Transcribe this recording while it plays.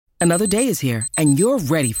Another day is here, and you're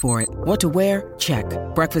ready for it. What to wear? Check.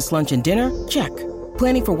 Breakfast, lunch, and dinner? Check.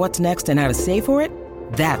 Planning for what's next and how to save for it?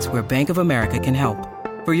 That's where Bank of America can help.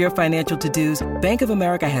 For your financial to-dos, Bank of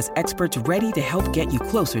America has experts ready to help get you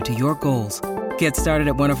closer to your goals. Get started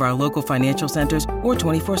at one of our local financial centers or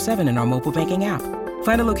 24/7 in our mobile banking app.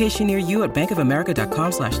 Find a location near you at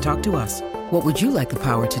bankofamerica.com/talktous. What would you like the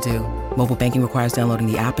power to do? Mobile banking requires downloading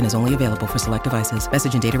the app and is only available for select devices.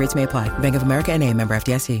 Message and data rates may apply. Bank of America N.A., member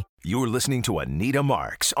FDIC. You're listening to Anita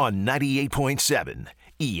Marks on 98.7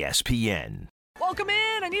 ESPN. Welcome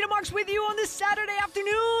in. Anita Marks with you on this Saturday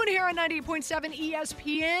afternoon here on 98.7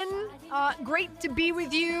 ESPN. Great to be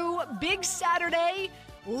with you. Big Saturday.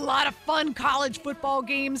 A lot of fun college football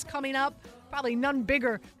games coming up. Probably none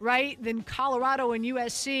bigger, right, than Colorado and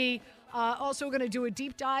USC. Also going to do a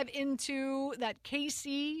deep dive into that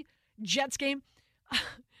KC Jets game.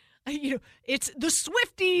 It's the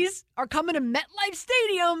Swifties are coming to MetLife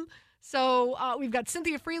Stadium. So we've got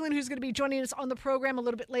Cynthia Freeland, who's going to be joining us on the program a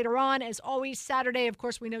little bit later on. As always, Saturday, of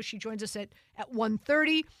course, we know she joins us at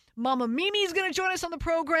 1:30. Mama Mimi is going to join us on the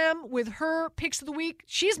program with her picks of the week.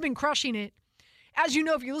 She's been crushing it. As you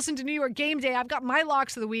know, if you listen to New York Game Day, I've got my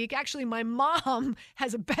locks of the week. Actually, my mom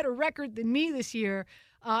has a better record than me this year.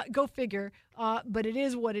 Go figure. But it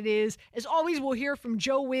is what it is. As always, we'll hear from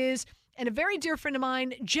Joe Wiz. And a very dear friend of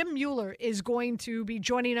mine, Jim Mueller, is going to be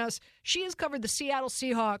joining us. She has covered the Seattle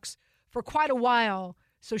Seahawks for quite a while.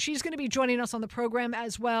 So she's going to be joining us on the program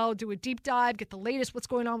as well, do a deep dive, get the latest what's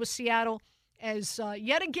going on with Seattle. As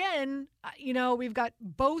yet again, we've got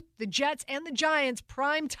both the Jets and the Giants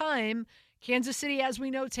prime time. Kansas City, as we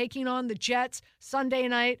know, taking on the Jets Sunday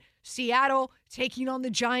night. Seattle taking on the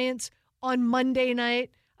Giants on Monday night.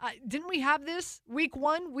 Didn't we have this week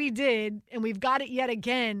one? We did, and we've got it yet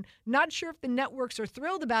again. Not sure if the networks are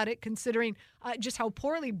thrilled about it, considering just how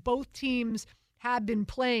poorly both teams have been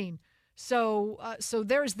playing. So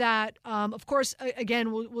there's that. Of course,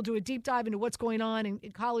 again, we'll do a deep dive into what's going on in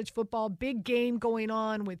college football. Big game going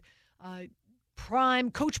on with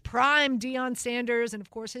Coach Prime Deion Sanders, and of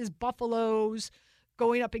course his Buffaloes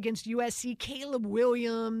going up against USC Caleb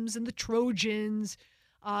Williams and the Trojans.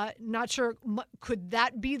 Not sure, could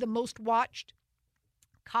that be the most watched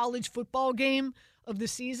college football game of the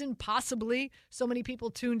season? Possibly. So many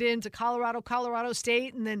people tuned in to Colorado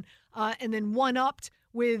State, and then one-upped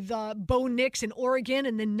with Bo Nix in Oregon,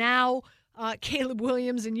 and then now Caleb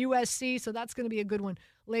Williams in USC. So that's going to be a good one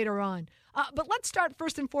later on. But let's start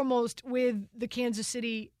first and foremost with the Kansas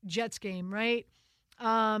City Jets game, right?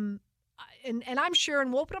 And I'm sure,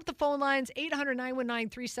 and we'll open up the phone lines,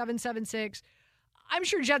 800-919-3776. I'm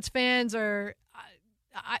sure Jets fans are,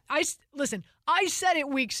 listen, I said it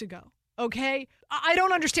weeks ago, okay? I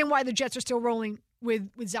don't understand why the Jets are still rolling with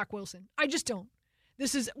Zach Wilson. I just don't.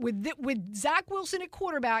 This is, with Zach Wilson at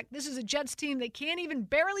quarterback, this is a Jets team that can't even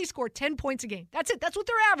barely score 10 points a game. That's it. That's what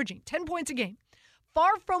they're averaging, 10 points a game.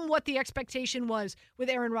 Far from what the expectation was with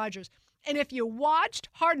Aaron Rodgers. And if you watched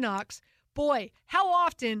Hard Knocks, boy, how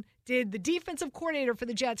often did the defensive coordinator for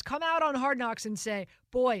the Jets come out on Hard Knocks and say,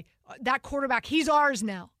 boy, that quarterback, he's ours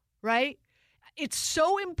now, right? It's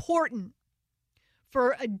so important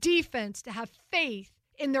for a defense to have faith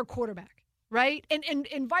in their quarterback, right?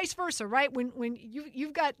 And vice versa, right? When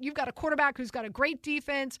you've got a quarterback who's got a great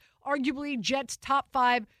defense, arguably Jets top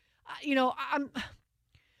 5,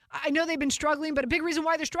 I know they've been struggling, but a big reason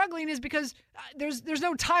why they're struggling is because there's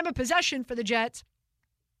no time of possession for the Jets,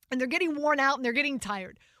 and they're getting worn out and they're getting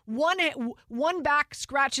tired. One back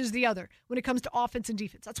scratches the other when it comes to offense and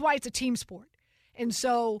defense. That's why it's a team sport. And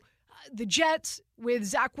so the Jets with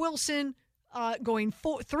Zach Wilson going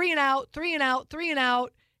 3 and out,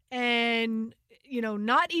 and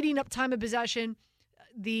not eating up time of possession.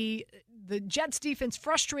 The Jets defense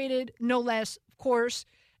frustrated, no less, of course,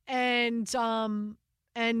 and I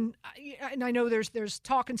know there's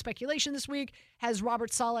talk and speculation this week. Has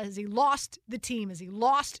Robert Saleh, has he lost the team? Has he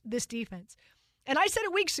lost this defense? And I said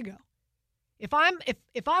it weeks ago. If I'm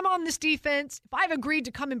on this defense, if I've agreed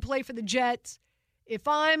to come and play for the Jets, if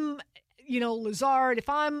I'm Lazard, if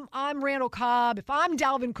I'm Randall Cobb, if I'm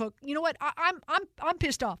Dalvin Cook, you know what? I'm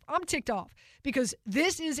pissed off. I'm ticked off because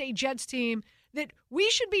this is a Jets team that we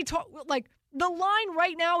should be like the line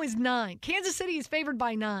right now is 9. Kansas City is favored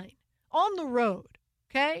by 9 on the road.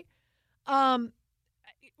 Okay, and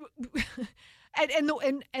I'm going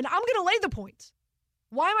to lay the points.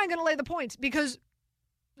 Why am I going to lay the points? Because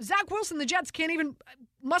Zach Wilson, the Jets can't even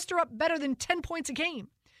muster up better than 10 points a game.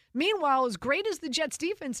 Meanwhile, as great as the Jets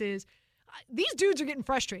defense is, these dudes are getting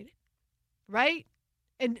frustrated, right?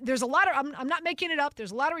 And there's a lot of I'm not making it up.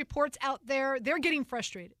 There's a lot of reports out there. They're getting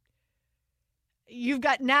frustrated. You've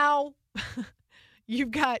got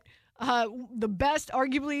You've got the best,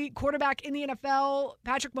 arguably, quarterback in the NFL,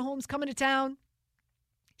 Patrick Mahomes, coming to town.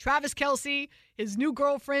 Travis Kelce, his new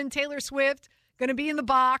girlfriend, Taylor Swift, going to be in the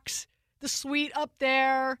box, the suite up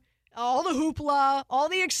there, all the hoopla, all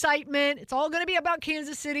the excitement. It's all going to be about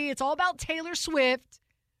Kansas City. It's all about Taylor Swift.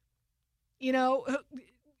 You know,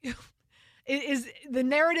 is the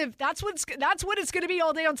narrative, that's what it's going to be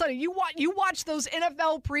all day on Sunday. You watch those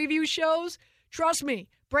NFL preview shows, trust me,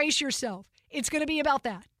 brace yourself. It's going to be about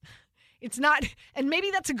that. It's not, and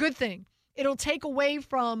maybe that's a good thing. It'll take away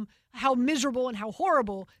from how miserable and how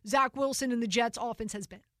horrible Zach Wilson and the Jets offense has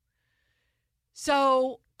been.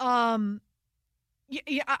 So, I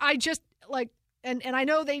just like, and I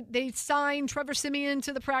know they signed Trevor Siemian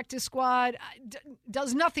to the practice squad.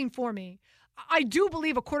 Does nothing for me. I do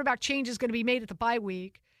believe a quarterback change is going to be made at the bye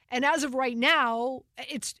week. And as of right now,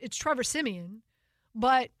 it's Trevor Siemian.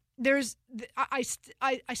 But I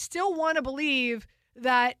still want to believe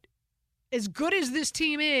that as good as this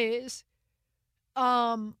team is,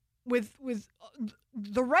 with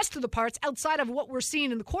the rest of the parts outside of what we're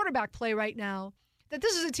seeing in the quarterback play right now, that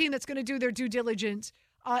this is a team that's going to do their due diligence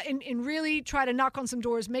and really try to knock on some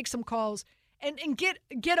doors, make some calls, and get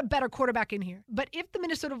a better quarterback in here. But if the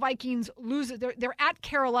Minnesota Vikings lose it, they're at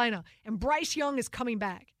Carolina, and Bryce Young is coming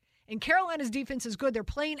back, and Carolina's defense is good. They're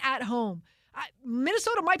playing at home.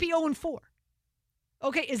 Minnesota might be 0-4.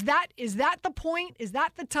 Okay, is that the point? Is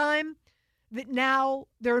that the time that now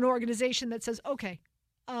they're an organization that says, okay,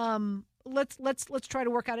 let's try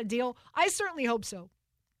to work out a deal? I certainly hope so,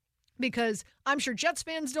 because I'm sure Jets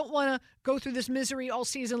fans don't want to go through this misery all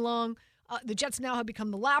season long. The Jets now have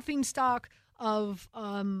become the laughingstock of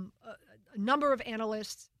a number of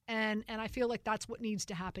analysts, and I feel like that's what needs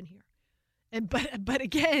to happen here. But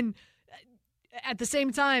again, at the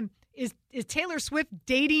same time, is Taylor Swift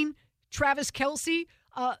dating Travis Kelce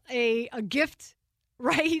a gift,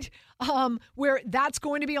 right? Where that's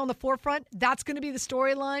going to be on the forefront. That's going to be the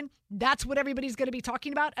storyline. That's what everybody's going to be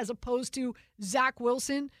talking about, as opposed to Zach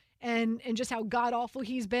Wilson and just how god-awful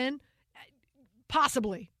he's been.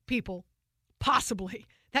 Possibly, people. Possibly.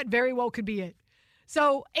 That very well could be it.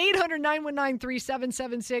 So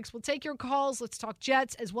 800-919-3776. We'll take your calls. Let's talk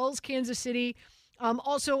Jets as well as Kansas City.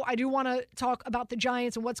 Also, I do want to talk about the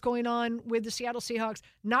Giants and what's going on with the Seattle Seahawks.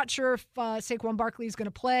 Not sure if Saquon Barkley is going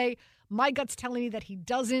to play. My gut's telling me that he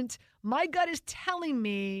doesn't. My gut is telling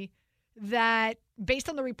me that, based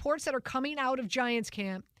on the reports that are coming out of Giants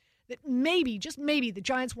camp, that maybe, just maybe, the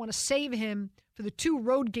Giants want to save him for the 2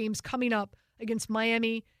 road games coming up against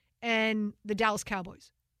Miami and the Dallas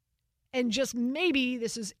Cowboys. And just maybe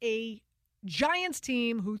this is a Giants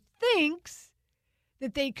team who thinks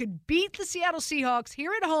that they could beat the Seattle Seahawks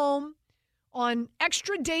here at home on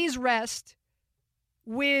extra days rest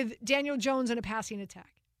with Daniel Jones and a passing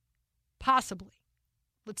attack. Possibly.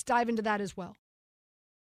 Let's dive into that as well.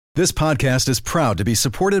 This podcast is proud to be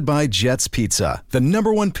supported by Jets Pizza, the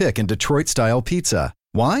 #1 pick in Detroit-style pizza.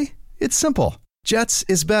 Why? It's simple. Jets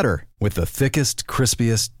is better. With the thickest,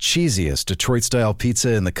 crispiest, cheesiest Detroit-style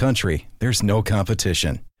pizza in the country, there's no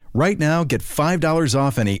competition. Right now, get $5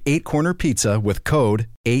 off any 8-corner pizza with code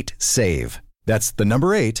 8SAVE. That's the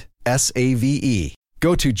number 8, SAVE.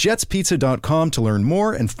 Go to jetspizza.com to learn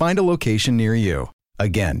more and find a location near you.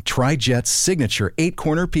 Again, try Jet's signature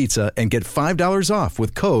 8-corner pizza and get $5 off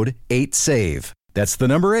with code 8SAVE. That's the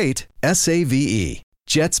number 8, SAVE.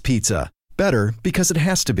 Jet's Pizza. Better because it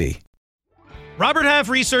has to be. Robert Half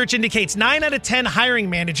research indicates 9 out of 10 hiring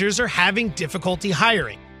managers are having difficulty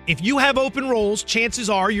hiring. If you have open roles, chances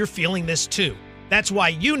are you're feeling this too. That's why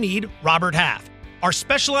you need Robert Half. Our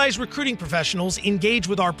specialized recruiting professionals engage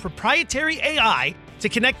with our proprietary AI to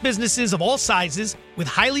connect businesses of all sizes with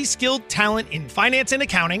highly skilled talent in finance and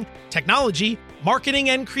accounting, technology, marketing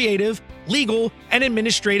and creative, legal, and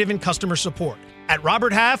administrative and customer support. At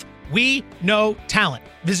Robert Half, we know talent.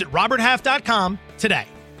 Visit roberthalf.com today.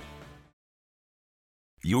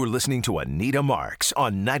 You're listening to Anita Marks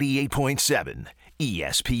on 98.7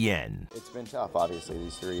 ESPN. It's been tough, obviously,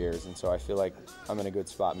 these 3 years, and so I feel like I'm in a good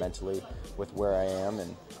spot mentally with where I am,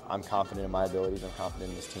 and I'm confident in my abilities, I'm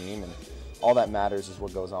confident in this team, and all that matters is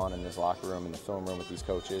what goes on in this locker room, in the film room with these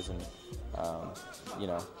coaches, and,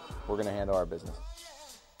 we're going to handle our business.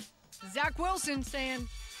 Zach Wilson saying,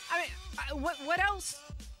 what else?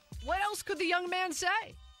 What else could the young man say?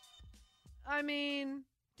 I mean,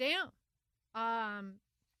 damn.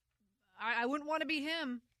 I wouldn't want to be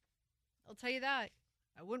him. I'll tell you that.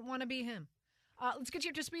 I wouldn't want to be him. Let's get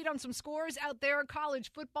you up to speed on some scores out there.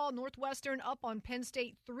 College football, Northwestern up on Penn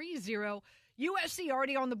State 3-0. USC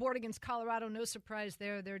already on the board against Colorado. No surprise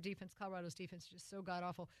there. Their defense, Colorado's defense, is just so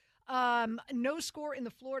god-awful. No score in the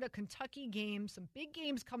Florida-Kentucky game. Some big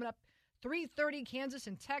games coming up. 3:30, Kansas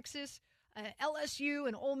and Texas. LSU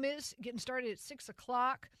and Ole Miss getting started at 6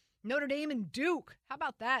 o'clock. Notre Dame and Duke. How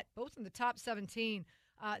about that? Both in the top 17.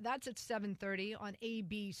 That's at 7:30 on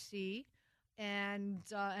ABC. And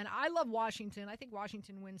I love Washington. I think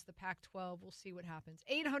Washington wins the Pac-12. We'll see what happens.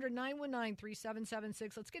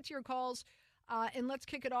 800-919-3776. Let's get to your calls, and let's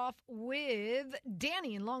kick it off with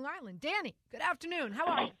Danny in Long Island. Danny, good afternoon. How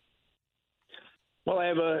are you? Well, I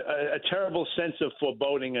have a terrible sense of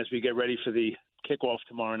foreboding as we get ready for the kickoff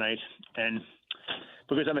tomorrow night. And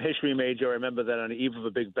because I'm a history major, I remember that on the eve of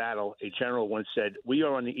a big battle, a general once said, "We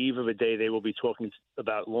are on the eve of a day they will be talking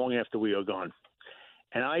about long after we are gone."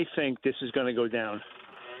 And I think this is going to go down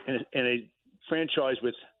in a franchise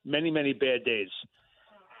with many, many bad days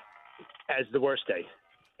as the worst day.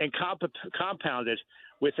 And compounded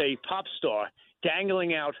with a pop star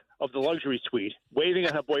dangling out of the luxury suite, waving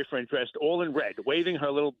at her boyfriend dressed all in red, waving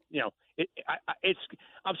her little,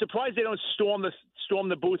 I'm surprised they don't storm the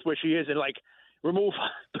booth where she is and remove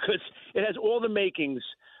her, because it has all the makings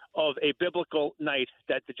of a biblical night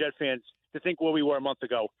that the Jet fans, to think where we were a month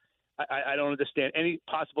ago. I don't understand any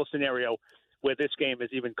possible scenario where this game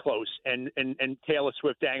is even close. And Taylor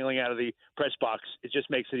Swift dangling out of the press box, it just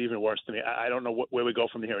makes it even worse to me. I don't know where we go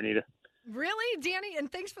from here, Anita. Really, Danny?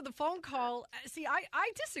 And thanks for the phone call. See,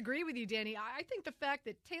 I disagree with you, Danny. I think the fact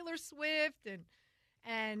that Taylor Swift and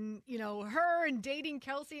her and dating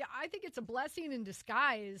Kelsey, I think it's a blessing in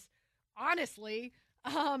disguise, honestly,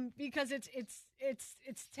 because it's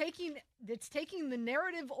taking the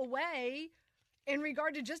narrative away in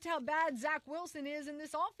regard to just how bad Zach Wilson is and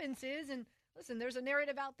this offense is. And listen, there's a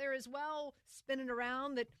narrative out there as well spinning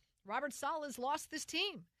around that Robert Saleh's lost this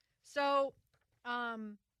team. So,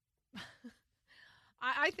 I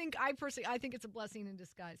think it's a blessing in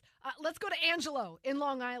disguise. Let's go to Angelo in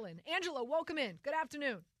Long Island. Angelo, welcome in. Good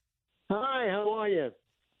afternoon. Hi, how are you?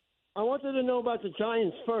 I wanted to know about the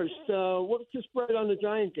Giants first. What's the spread on the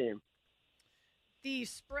Giant game? The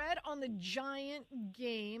spread on the Giant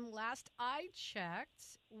game, last I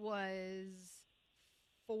checked, was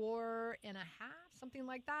 4.5, something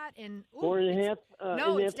like that. And 4.5?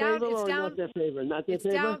 No, it's down. Favor, it's down. Not their favor. Not their it's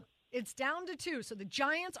favor. Down. It's down to 2. So the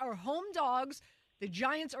Giants are home dogs. The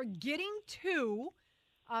Giants are getting 2.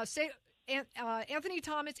 Andrew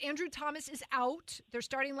Thomas is out. They're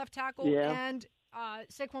starting left tackle, and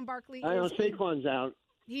Saquon Barkley. I know Saquon's out.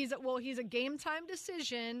 He's a game time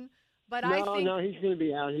decision. But he's going to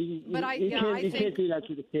be out. He can't do that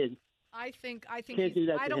to the kid. I think can't do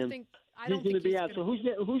that to him. He's going to be out. So who's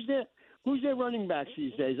their running backs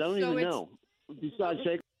these days? I don't even know. Besides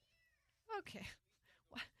Saquon. Okay.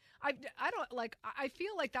 I don't I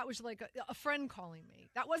feel like that was like a friend calling me.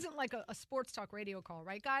 That wasn't like a sports talk radio call,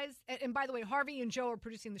 right, guys? And by the way, Harvey and Joe are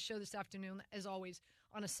producing the show this afternoon, as always,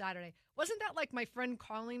 on a Saturday. Wasn't that like my friend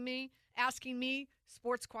calling me, asking me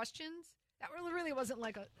sports questions? That really wasn't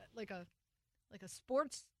like a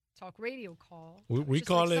sports talk radio call. We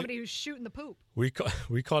call it somebody who's shooting the poop. We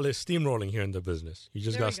call it steamrolling here in the business. You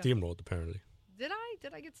just got steamrolled, apparently. Did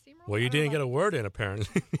I get steamrolled? Well, you didn't get a word in,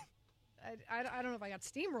 apparently. I don't know if I got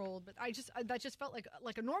steamrolled, but that just felt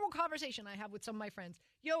like a normal conversation I have with some of my friends.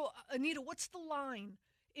 Yo, Anita, what's the line?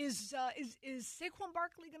 Is Saquon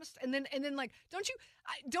Barkley gonna? And then like, don't you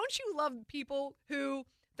love people who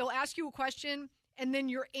they'll ask you a question and then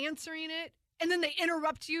you're answering it and then they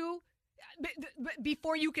interrupt you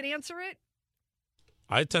before you can answer it?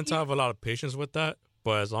 I tend to have a lot of patience with that,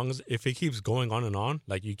 but as long as if it keeps going on,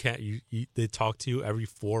 like they talk to you every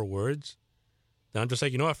 4 words, then I'm just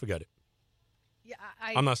like, you know what, forget it. Yeah,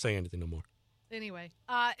 I'm not saying anything no more. Anyway,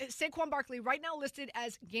 Saquon Barkley right now listed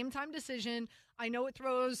as game time decision. I know it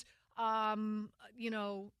throws, throws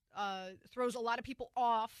a lot of people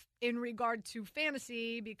off in regard to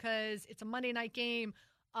fantasy because it's a Monday night game.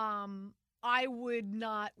 I would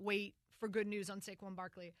not wait for good news on Saquon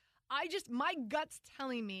Barkley. My gut's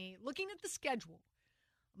telling me, looking at the schedule,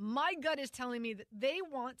 my gut is telling me that they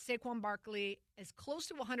want Saquon Barkley as close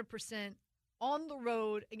to 100% on the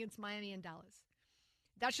road against Miami and Dallas.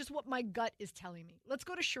 That's just what my gut is telling me. Let's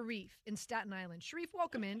go to Sharif in Staten Island. Sharif,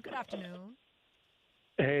 welcome in. Good afternoon.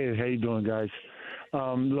 Hey, how you doing, guys?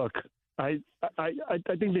 Look, I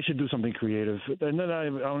think they should do something creative. And then I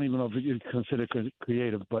don't even know if you consider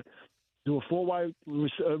creative, but do a 4 wide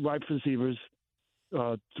receivers,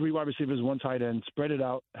 3 wide receivers, 1 tight end, spread it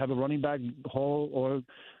out, have a running back, Hall or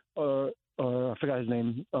I forgot his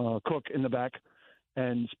name, Cook in the back,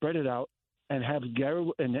 and spread it out. And have Garrett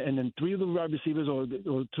and then 3 of the wide receivers or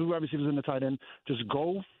 2 wide receivers in the tight end just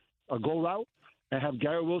go route and have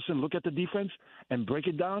Garrett Wilson look at the defense and break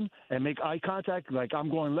it down and make eye contact, like I'm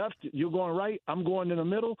going left, you're going right, I'm going in the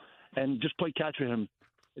middle, and just play catch with him.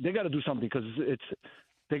 They got to do something because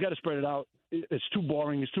they got to spread it out. It's too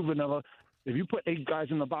boring. It's too vanilla. If you put 8 guys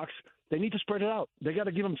in the box, they need to spread it out. They got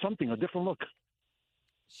to give them something, a different look.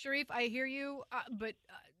 Sharif, I hear you, but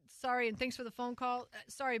sorry, and thanks for the phone call.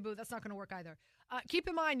 Sorry, Boo, that's not going to work either. Keep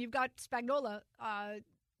in mind, you've got Spagnuolo,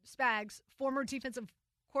 Spags, former defensive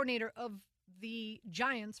coordinator of the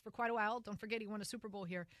Giants for quite a while. Don't forget he won a Super Bowl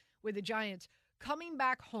here with the Giants. Coming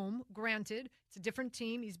back home, granted, it's a different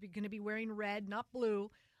team. He's going to be wearing red, not blue,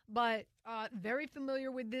 but very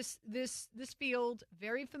familiar with this field,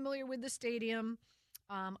 very familiar with the stadium.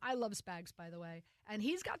 I love Spags, by the way, and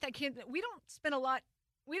he's got that kid. We don't spend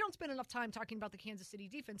enough time talking about the Kansas City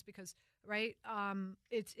defense because, right?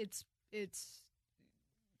 It's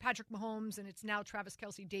Patrick Mahomes and it's now Travis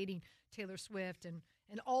Kelce dating Taylor Swift and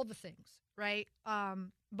all the things, right?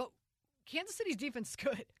 But Kansas City's defense is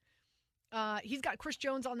good. He's got Chris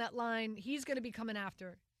Jones on that line. He's going to be coming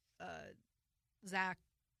after Zach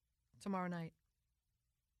tomorrow night.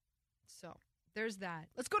 So there's that.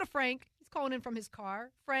 Let's go to Frank. He's calling in from his car.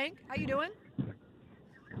 Frank, how you doing?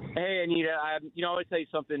 Hey, Anita. I want to tell you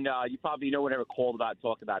something. You probably never called about and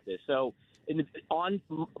talked about this. So on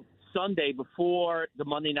Sunday before the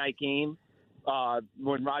Monday night game,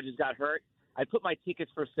 when Rodgers got hurt, I put my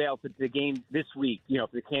tickets for sale for the game this week, for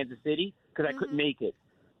the Kansas City, because I couldn't make it.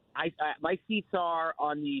 My seats are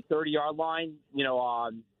on the 30-yard line,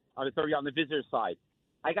 on the 30 on the visitor side.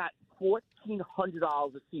 I got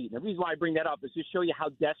 $1,400 a seat. And the reason why I bring that up is to show you how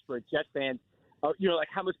desperate Jet fans are, like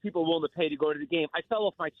how much people are willing to pay to go to the game. I fell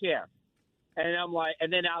off my chair. And I'm like,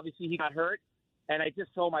 and then obviously he got hurt. And I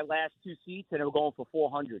just sold my last 2 seats, and they were going for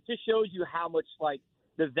 $400. Just shows you how much,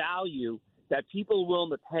 the value that people are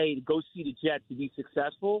willing to pay to go see the Jets to be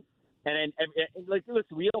successful. And listen,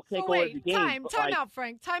 we all can't go to the game. Time out,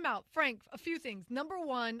 Frank. Time out, Frank. A few things. Number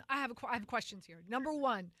one, I have questions here. Number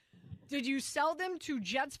one, did you sell them to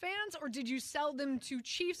Jets fans, or did you sell them to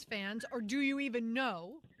Chiefs fans, or do you even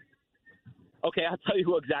know? Okay, I'll tell you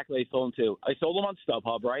who exactly I sold them to. I sold them on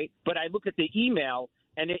StubHub, right? But I look at the email,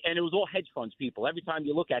 and it was all hedge funds people. Every time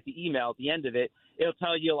you look at the email at the end of it, it'll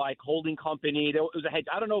tell you, holding company. It was a hedge.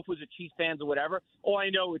 I don't know if it was a Chiefs fans or whatever. All I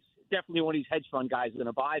know it's definitely one of these hedge fund guys going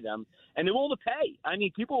to buy them, and they're willing to pay. I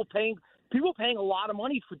mean, people paying a lot of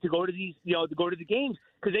money to go to these, to go to the games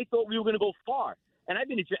because they thought we were going to go far. And I've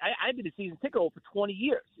been a season ticket holder for 20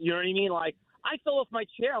 years. You know what I mean? I fell off my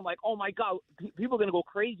chair. I'm like, oh my God, people are going to go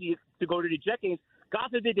crazy to go to the Jet games. God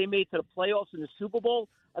forbid they made it to the playoffs in the Super Bowl.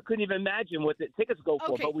 I couldn't even imagine what the tickets go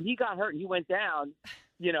for. Okay. But when he got hurt and he went down,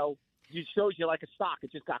 it shows you like a stock.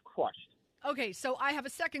 It just got crushed. Okay, so I have a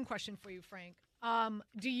second question for you, Frank.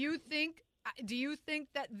 Do you think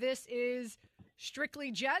that this is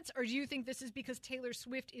strictly Jets, or do you think this is because Taylor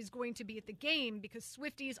Swift is going to be at the game? Because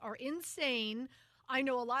Swifties are insane. I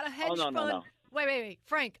know a lot of hedge fund. No. Wait,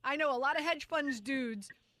 Frank. I know a lot of hedge funds dudes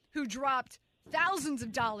who dropped thousands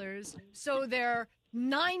of dollars so their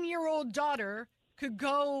 9-year-old daughter could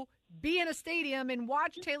go be in a stadium and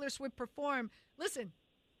watch Taylor Swift perform. Listen,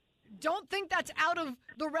 don't think that's out of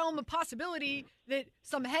the realm of possibility that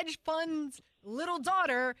some hedge fund's little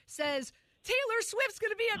daughter says, Taylor Swift's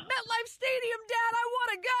going to be at MetLife Stadium, Dad. I want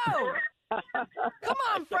to go. Come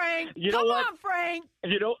on, Frank. Come on, Frank.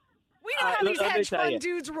 We know how these hedge fund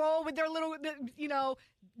dudes roll with their little,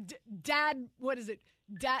 dad, what is it?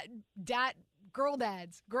 Dad, girl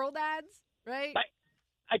dads, right?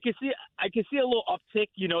 I can see a little uptick,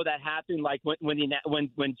 that happened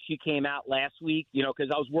when she came out last week, because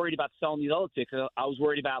I was worried about selling these other tickets. I was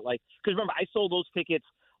worried about because remember I sold those tickets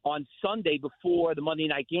on Sunday before the Monday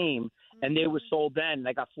night game, and they were sold then, and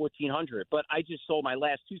I got $1,400. But I just sold my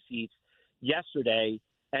last 2 seats yesterday,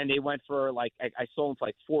 and they went for I sold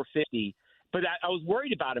them for $450. But I was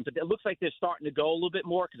worried about them. But it looks like they're starting to go a little bit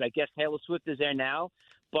more because I guess Taylor Swift is there now.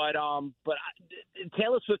 But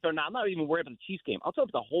Taylor Swift or not, I'm not even worried about the Chiefs game. I'll talk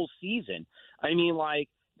about the whole season. I mean,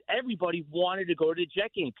 everybody wanted to go to the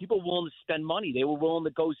Jet game. People were willing to spend money. They were willing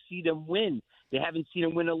to go see them win. They haven't seen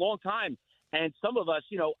them win in a long time. And some of us,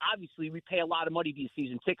 obviously we pay a lot of money to be a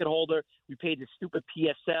season ticket holder. We pay the stupid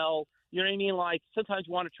PSL. You know what I mean? Sometimes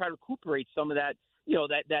we want to try to recuperate some of that,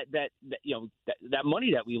 that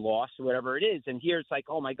money that we lost or whatever it is. And here it's like,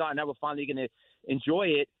 oh my God, now we're finally going to enjoy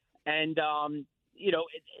it. And,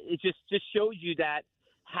 it just shows you that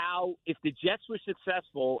how if the Jets were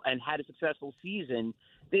successful and had a successful season,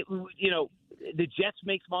 the Jets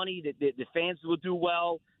makes money, the fans will do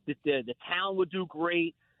well, the town would do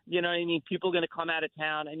great. You know what I mean? People are going to come out of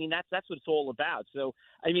town. I mean, that's what it's all about. So,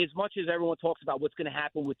 I mean, as much as everyone talks about what's going to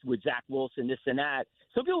happen with Zach Wilson, this and that,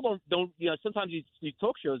 some people don't you know, sometimes these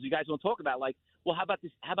talk shows, you guys don't talk about, like, well, how about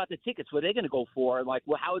this? How about the tickets? What are they going to go for? Like,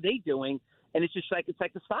 well, how are they doing? And it's just like, it's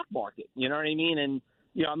like the stock market. You know what I mean? And,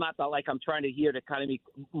 you know, I'm not like I'm trying to here to kind of make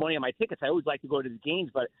money on my tickets. I always like to go to the games,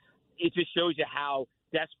 but it just shows you how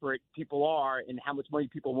desperate people are and how much money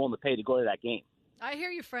people are willing to pay to go to that game. I hear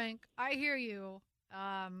you, Frank. I hear you.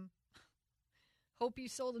 Hope you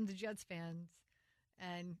sold them to Jets fans,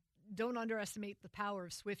 and don't underestimate the power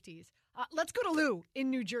of Swifties. Let's go to Lou in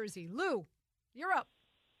New Jersey. Lou, you're up.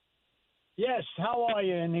 Yes. How are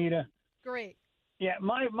you, Anita? Great. Yeah.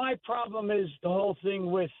 My problem is the whole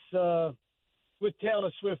thing with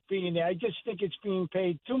Taylor Swift being there. I just think it's being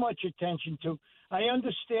paid too much attention to. I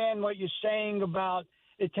understand what you're saying about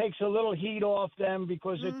it takes a little heat off them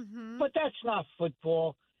because but that's not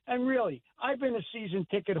football. And really, I've been a season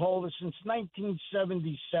ticket holder since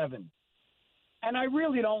 1977. And I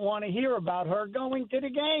really don't want to hear about her going to the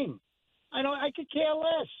game. I could care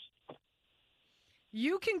less.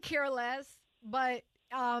 You can care less, but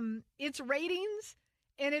it's ratings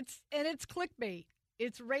and it's clickbait.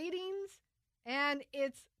 It's ratings and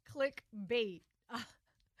it's clickbait.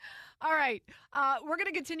 All right. We're going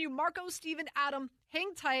to continue. Marco, Steven, Adam,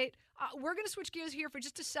 hang tight. We're going to switch gears here for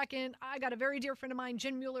just a second. I got a very dear friend of mine,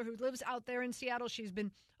 Jen Mueller, who lives out there in Seattle. She's been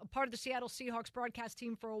a part of the Seattle Seahawks broadcast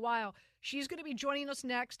team for a while. She's going to be joining us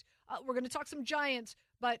next. We're going to talk some Giants,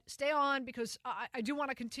 but stay on because I do want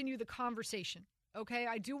to continue the conversation. Okay?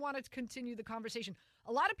 I do want to continue the conversation.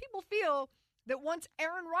 A lot of people feel that once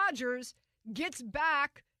Aaron Rodgers gets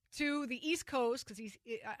back to the East Coast, because he's,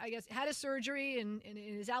 I guess, had a surgery and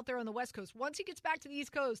is out there on the West Coast. Once he gets back to the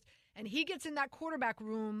East Coast and he gets in that quarterback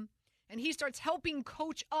room and he starts helping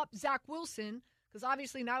coach up Zach Wilson, because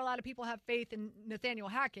obviously not a lot of people have faith in Nathaniel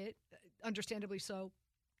Hackett, understandably so,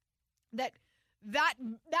 that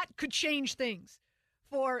could change things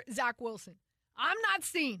for Zach Wilson. I'm not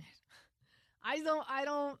seeing it. I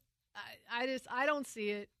don't see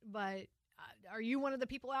it, but are you one of the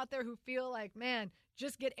people out there who feel like, man,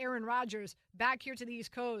 just get Aaron Rodgers back here to the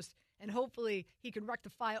East Coast, and hopefully he can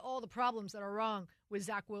rectify all the problems that are wrong with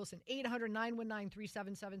Zach Wilson?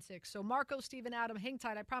 800-919-3776. So Marco, Steven, Adam, hang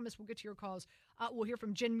tight. I promise we'll get to your calls. We'll hear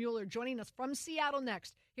from Jen Mueller joining us from Seattle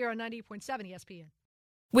next here on 98.7 ESPN.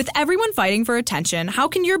 With everyone fighting for attention, how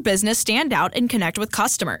can your business stand out and connect with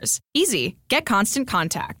customers? Easy. Get Constant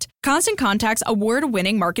Contact. Constant Contact's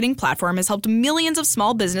award-winning marketing platform has helped millions of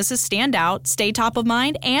small businesses stand out, stay top of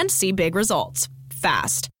mind, and see big results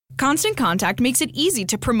fast. Constant Contact makes it easy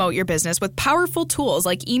to promote your business with powerful tools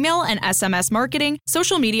like email and SMS marketing,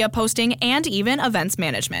 social media posting, and even events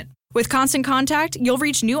management. With Constant Contact, you'll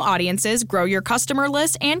reach new audiences, grow your customer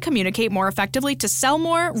list, and communicate more effectively to sell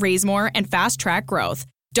more, raise more, and fast-track growth.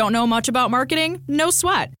 Don't know much about marketing? No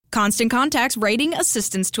sweat. Constant Contact's writing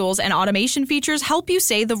assistance tools and automation features help you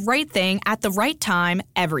say the right thing at the right time,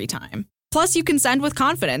 every time. Plus, you can send with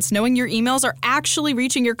confidence, knowing your emails are actually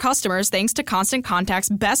reaching your customers thanks to Constant Contact's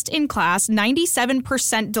best-in-class 97%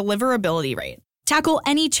 deliverability rate. Tackle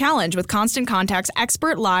any challenge with Constant Contact's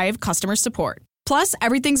expert live customer support. Plus,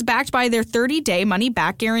 everything's backed by their 30-day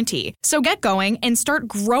money-back guarantee. So get going and start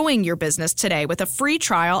growing your business today with a free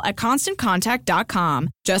trial at ConstantContact.com.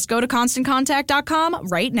 Just go to ConstantContact.com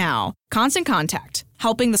right now. Constant Contact,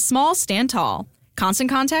 helping the small stand tall.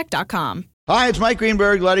 ConstantContact.com. Hi, it's Mike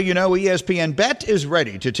Greenberg letting you know ESPN Bet is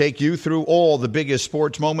ready to take you through all the biggest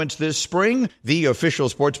sports moments this spring. The official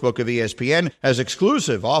sportsbook of ESPN has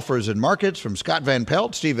exclusive offers and markets from Scott Van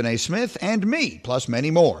Pelt, Stephen A. Smith, and me, plus many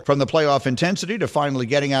more. From the playoff intensity to finally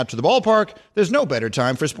getting out to the ballpark, there's no better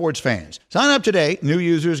time for sports fans. Sign up today. New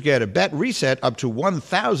users get a bet reset up to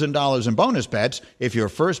 $1,000 in bonus bets if your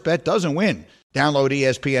first bet doesn't win. Download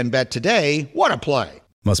ESPN Bet today. What a play.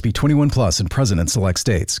 Must be 21 plus and present in select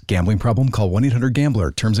states. Gambling problem? Call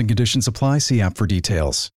 1-800-GAMBLER. Terms and conditions apply. See app for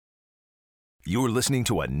details. You're listening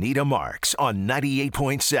to Anita Marks on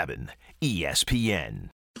 98.7 ESPN.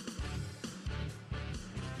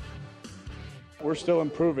 We're still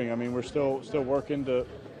improving. I mean, we're still working to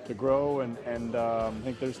grow, and I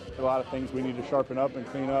think there's a lot of things we need to sharpen up and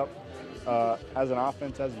clean up as an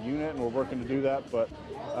offense, as a unit, and we're working to do that. But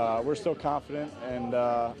we're still confident and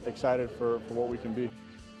excited for what we can be.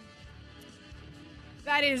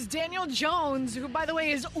 That is Daniel Jones, who, by the way,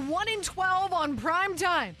 is 1-12 on prime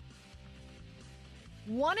time.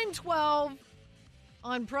 1-12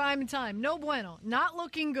 on prime time. No bueno. Not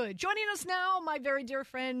looking good. Joining us now, my very dear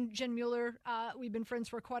friend, Jen Mueller. We've been friends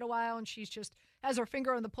for quite a while, and she's just has her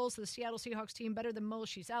finger on the pulse of the Seattle Seahawks team better than most.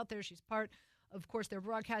 She's out there. She's part of course, their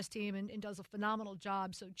broadcast team and does a phenomenal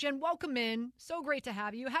job. So, Jen, welcome in. So great to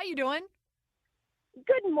have you. How you doing?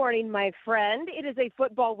 Good morning, my friend. It is a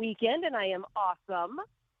football weekend, and I am awesome.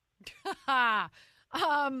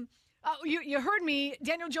 You heard me.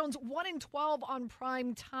 Daniel Jones 1-12 on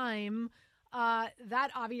prime time.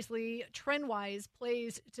 That obviously, trend-wise,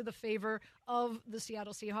 plays to the favor of the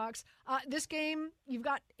Seattle Seahawks. This game, you've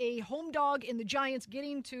got a home dog in the Giants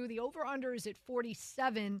getting to the over-under is at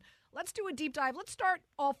 47. Let's do a deep dive. Let's start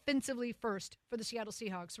offensively first for the Seattle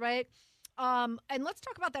Seahawks, right? And let's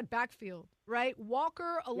talk about that backfield, right?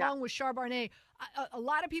 Walker along with Charbonnet. A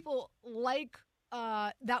lot of people like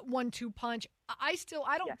that 1-2 punch. I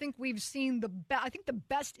don't think we've seen the best. I think the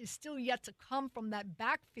best is still yet to come from that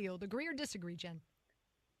backfield. Agree or disagree, Jen?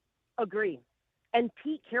 Agree. And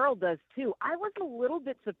Pete Carroll does too. I was a little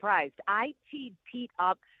bit surprised. I teed Pete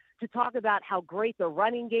up to talk about how great the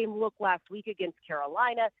running game looked last week against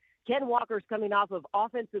Carolina. Ken Walker's coming off of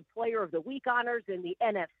Offensive Player of the Week honors in the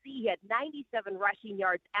NFC. He had 97 rushing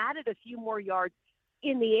yards, added a few more yards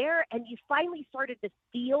in the air, and you finally started to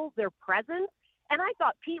feel their presence. And I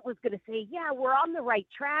thought Pete was going to say, yeah, we're on the right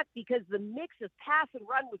track because the mix of pass and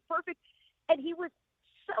run was perfect. And he was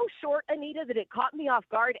so short, Anita, that it caught me off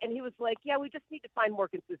guard. And he was like, yeah, we just need to find more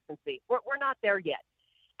consistency. We're not there yet.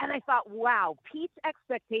 And I thought, wow, Pete's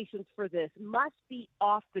expectations for this must be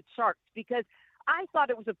off the charts because I thought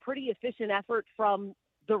it was a pretty efficient effort from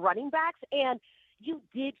the running backs, and you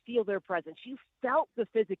did feel their presence. You felt the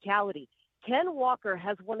physicality. Ken Walker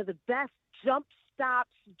has one of the best jump stops,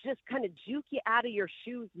 just kind of juke you out of your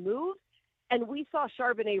shoes moves, and we saw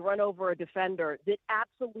Charbonnet run over a defender that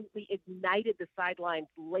absolutely ignited the sidelines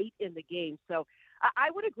late in the game. So I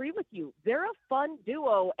would agree with you. They're a fun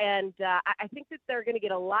duo, and I think that they're going to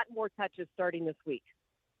get a lot more touches starting this week.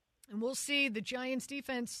 And we'll see the Giants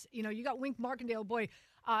defense. You know, you got Wink Martindale, boy.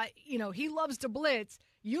 He loves to blitz.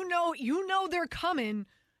 You know they're coming.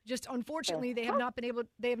 Just unfortunately, they have not been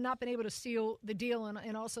able to seal the deal.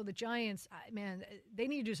 And also the Giants, man, they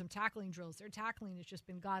need to do some tackling drills. Their tackling has just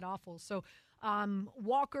been god awful. So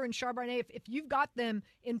Walker and Charbonnet, if you've got them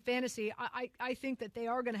in fantasy, I think that they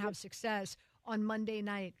are going to have success on Monday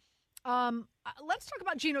night. Let's talk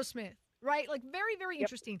about Geno Smith. Right? Like very, very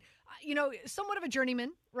interesting. Somewhat of a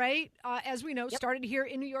journeyman, right? As we know, started here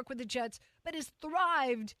in New York with the Jets, but has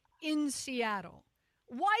thrived in Seattle.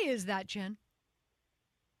 Why is that, Jen?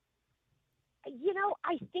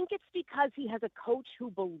 I think it's because he has a coach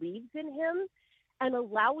who believes in him and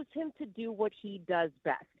allows him to do what he does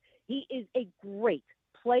best. He is a great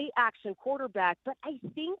play-action quarterback, but I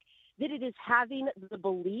think that it is having the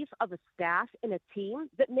belief of a staff and a team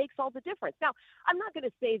that makes all the difference. Now, I'm not going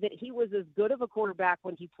to say that he was as good of a quarterback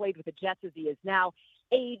when he played with the Jets as he is now.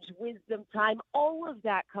 Age, wisdom, time, all of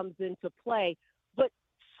that comes into play. But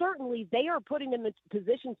certainly they are putting him in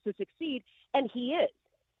positions to succeed, and he is.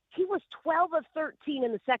 He was 12 of 13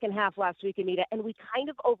 in the second half last week, Anita, and we kind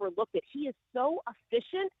of overlooked it. He is so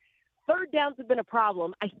efficient. Third downs have been a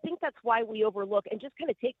problem. I think that's why we overlook and just kind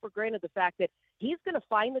of take for granted the fact that he's going to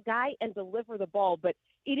find the guy and deliver the ball. But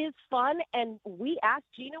it is fun, and we asked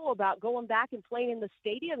Geno about going back and playing in the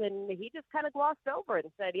stadium, and he just kind of glossed over it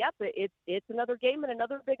and said, yep, it's another game and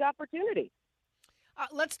another big opportunity.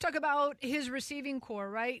 Let's talk about his receiving core,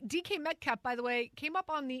 right? DK Metcalf, by the way, came up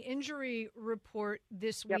on the injury report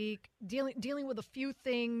this week, dealing with a few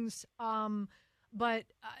things, but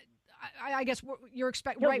I guess you're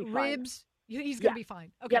expecting, right, ribs? He's going to be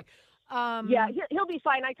fine. Okay. Yep. He'll be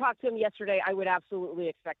fine. I talked to him yesterday. I would absolutely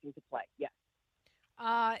expect him to play, yes.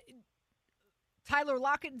 Tyler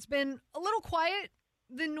Lockett's been a little quiet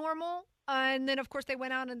than normal. And then, of course, they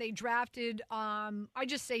went out and they drafted, I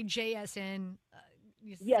just say JSN.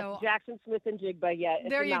 Yes, Jackson Smith and Jigba. Yeah, it's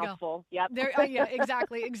there a you mouthful. Go. Yep. Yeah,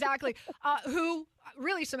 exactly. Who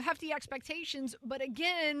really some hefty expectations, but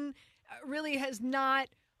again, really has not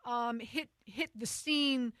hit the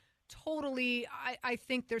scene totally. I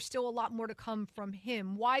think there's still a lot more to come from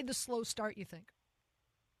him. Why the slow start, you think?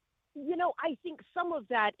 I think some of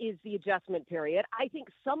that is the adjustment period. I think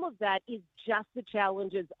some of that is just the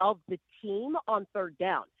challenges of the team on third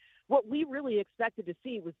down. What we really expected to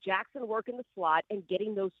see was Jackson working the slot and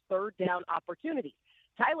getting those third down opportunities.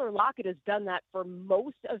 Tyler Lockett has done that for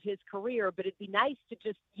most of his career, but it'd be nice to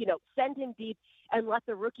just, send him deep and let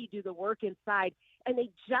the rookie do the work inside. And they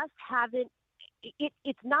just haven't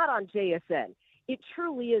it's not on JSN. It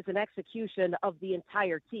truly is an execution of the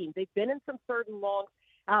entire team. They've been in some third and long.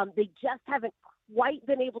 They just haven't quite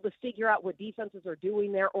been able to figure out what defenses are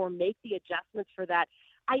doing there or make the adjustments for that.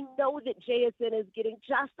 I know that JSN is getting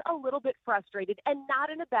just a little bit frustrated, and not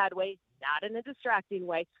in a bad way, not in a distracting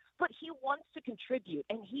way, but he wants to contribute,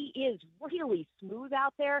 and he is really smooth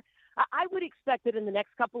out there. I would expect that in the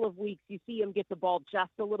next couple of weeks you see him get the ball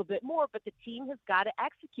just a little bit more, but the team has got to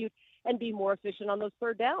execute and be more efficient on those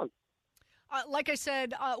third downs. Like I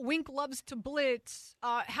said, Wink loves to blitz.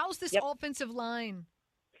 How's this offensive line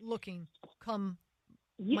looking come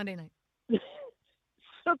Monday night?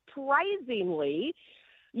 Surprisingly,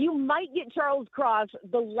 you might get Charles Cross,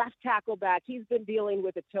 the left tackle back. He's been dealing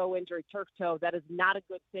with a toe injury, turf toe. That is not a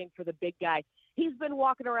good thing for the big guy. He's been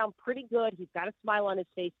walking around pretty good. He's got a smile on his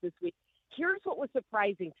face this week. Here's what was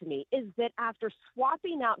surprising to me is that after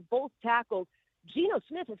swapping out both tackles, Geno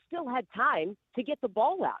Smith has still had time to get the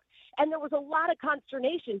ball out. And there was a lot of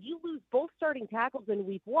consternation. You lose both starting tackles in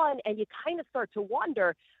week one, and you kind of start to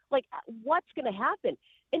wonder, like, what's going to happen?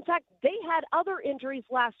 In fact, they had other injuries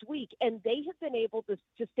last week, and they have been able to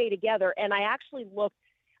stay together. And I actually looked,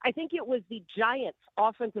 I think it was the Giants'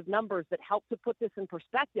 offensive numbers that helped to put this in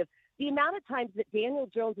perspective. The amount of times that Daniel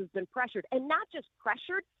Jones has been pressured, and not just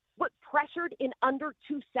pressured, but pressured in under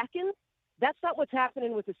 2 seconds, that's not what's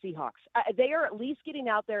happening with the Seahawks. They are at least getting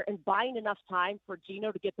out there and buying enough time for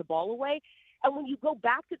Geno to get the ball away. And when you go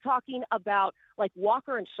back to talking about like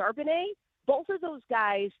Walker and Charbonnet, both of those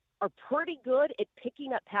guys are pretty good at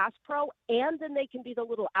picking up pass pro, and then they can be the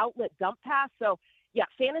little outlet dump pass. So, yeah,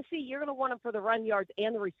 fantasy, you're going to want them for the run yards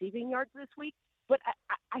and the receiving yards this week. But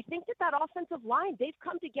I think that offensive line, they've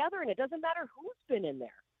come together, and it doesn't matter who's been in there.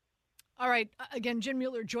 All right. Again, Jen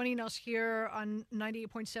Mueller joining us here on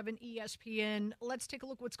 98.7 ESPN. Let's take a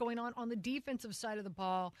look what's going on the defensive side of the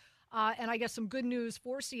ball. And I guess some good news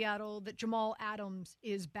for Seattle that Jamal Adams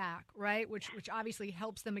is back, right? Which obviously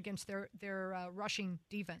helps them against their rushing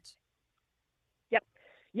defense. Yep.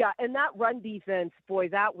 Yeah, and that run defense, boy,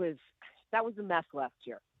 that was a mess last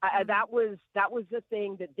year. That was the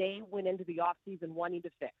thing that they went into the offseason wanting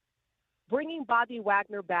to fix. Bringing Bobby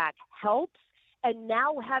Wagner back helps. And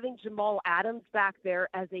now having Jamal Adams back there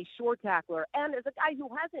as a short tackler and as a guy who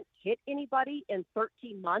hasn't hit anybody in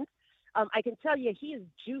 13 months, I can tell you he is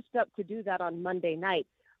juiced up to do that on Monday night.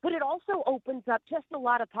 But it also opens up just a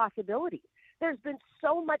lot of possibilities. There's been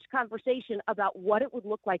so much conversation about what it would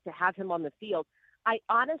look like to have him on the field. I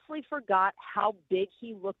honestly forgot how big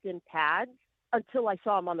he looked in pads until I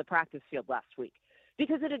saw him on the practice field last week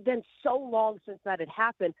because it had been so long since that had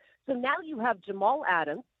happened. So now you have Jamal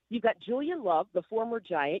Adams. You've got Julian Love, the former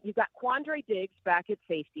Giant. You've got Quandre Diggs back at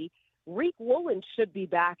safety. Reek Woolen should be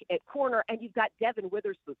back at corner. And you've got Devin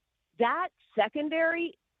Witherspoon. That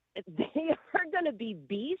secondary, they are going to be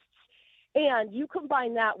beasts. And you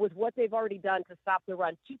combine that with what they've already done to stop the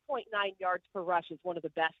run. 2.9 yards per rush is one of the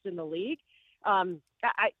best in the league. I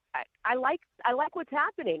like what's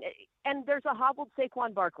happening. And there's a hobbled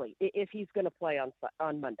Saquon Barkley if he's going to play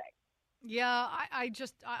on Monday. Yeah,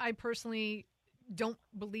 I personally don't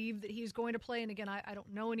believe that he's going to play. And again, I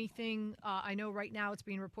don't know anything. I know right now it's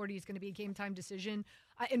being reported he's going to be a game time decision.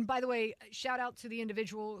 And by the way, shout out to the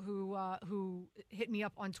individual who hit me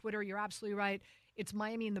up on Twitter. You're absolutely right. It's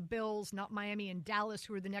Miami and the Bills, not Miami and Dallas,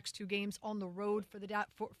 who are the next two games on the road for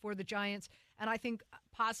the Giants. And I think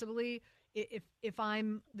possibly if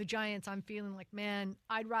I'm the Giants, I'm feeling like, man,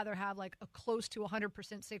 I'd rather have like a close to 100%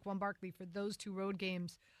 Saquon Barkley for those two road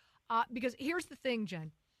games. Because here's the thing,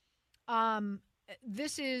 Jen.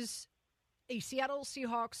 This is a Seattle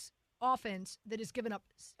Seahawks offense that has given up,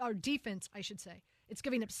 or defense, I should say. It's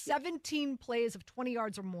giving up 17 plays of 20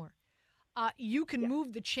 yards or more. You can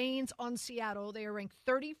move the chains on Seattle. They are ranked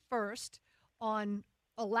 31st on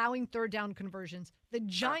allowing third down conversions. The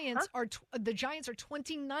Giants are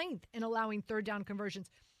 29th in allowing third down conversions.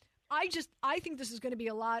 I think this is going to be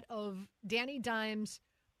a lot of Danny Dimes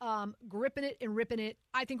gripping it and ripping it.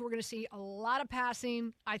 I think we're going to see a lot of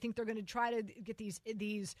passing. I think they're going to try to get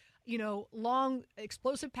these long,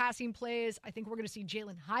 explosive passing plays. I think we're going to see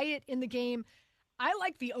Jalen Hyatt in the game. I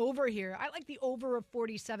like the over here. I like the over of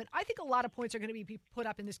 47. I think a lot of points are going to be put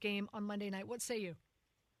up in this game on Monday night. What say you?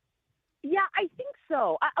 Yeah, I think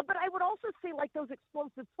so. But I would also say like those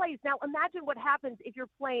explosive plays. Now, imagine what happens if you're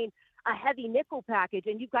playing a heavy nickel package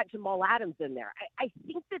and you've got Jamal Adams in there. I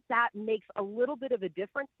think that makes a little bit of a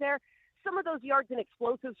difference there. Some of those yards and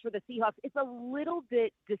explosives for the Seahawks, it's a little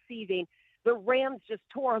bit deceiving. The Rams just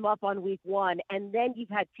tore them up on week one, and then you've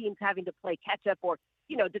had teams having to play catch-up or,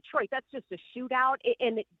 Detroit, that's just a shootout,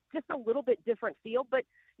 and it's just a little bit different feel. But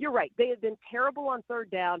you're right. They have been terrible on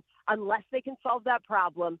third down. Unless they can solve that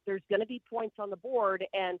problem, there's going to be points on the board,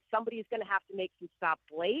 and somebody's going to have to make some stops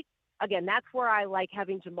late. Again, that's where I like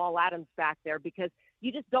having Jamal Adams back there because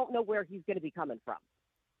you just don't know where he's going to be coming from.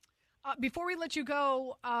 Before we let you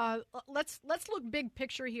go, let's look big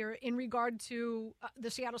picture here in regard to the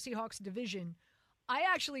Seattle Seahawks division. I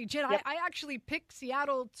actually picked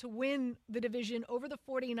Seattle to win the division over the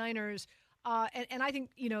 49ers, and I think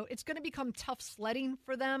it's going to become tough sledding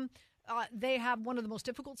for them. They have one of the most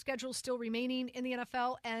difficult schedules still remaining in the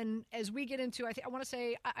NFL, and as we get into, I want to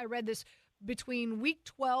say I read this, between week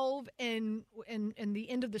 12 and the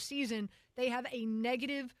end of the season, they have a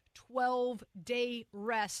negative 12-day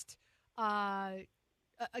rest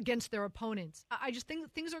against their opponents. I just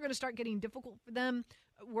think things are going to start getting difficult for them.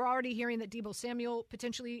 We're already hearing that Deebo Samuel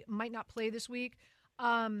potentially might not play this week.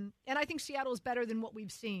 And I think Seattle is better than what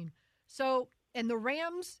we've seen. So, and the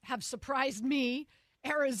Rams have surprised me.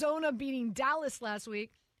 Arizona beating Dallas last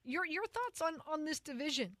week. Your thoughts on this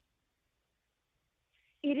division?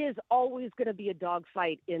 It is always going to be a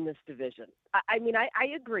dogfight in this division. I mean, I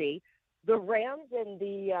agree. The Rams and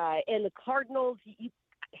the Cardinals,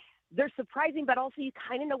 they're surprising, but also you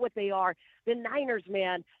kind of know what they are. The Niners,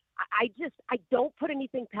 man, I don't put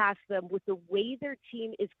anything past them with the way their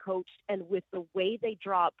team is coached and with the way they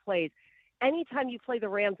draw up plays. Anytime you play the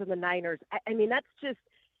Rams and the Niners, I mean, that's just,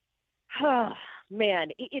 man,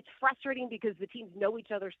 it's frustrating because the teams know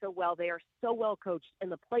each other so well. They are so well coached,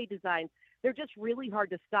 and the play designs, they're just really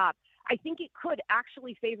hard to stop. I think it could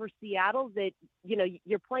actually favor Seattle that,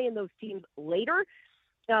 you're playing those teams later.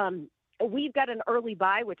 We've got an early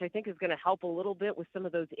bye, which I think is going to help a little bit with some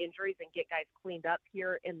of those injuries and get guys cleaned up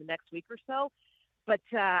here in the next week or so. But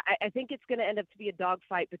I think it's going to end up to be a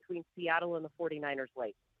dogfight between Seattle and the 49ers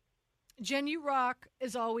late. Jen, you rock,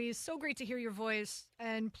 as always. So great to hear your voice.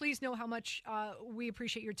 And please know how much we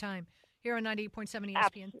appreciate your time here on 98.7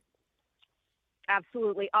 ESPN.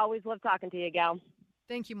 Absolutely. Always love talking to you, gal.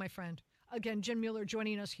 Thank you, my friend. Again, Jen Mueller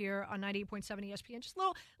joining us here on 98.7 ESPN. Just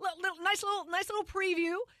a nice little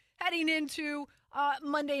preview heading into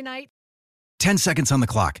Monday night. 10 seconds on the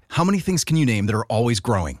clock. How many things can you name that are always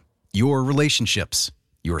growing? Your relationships,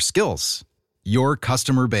 your skills, your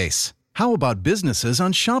customer base. How about businesses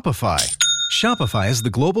on Shopify? Shopify is the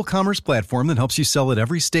global commerce platform that helps you sell at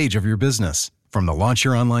every stage of your business. From the launch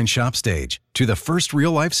your online shop stage to the first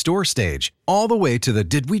real-life store stage, all the way to the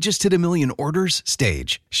did we just hit a million orders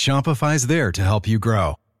stage, Shopify's there to help you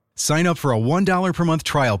grow. Sign up for a $1 per month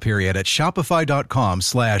trial period at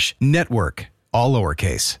shopify.com/network, all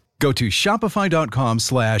lowercase. Go to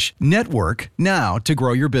shopify.com/network now to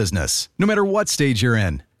grow your business, no matter what stage you're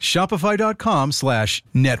in.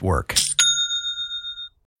 Shopify.com/network.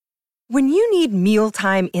 When you need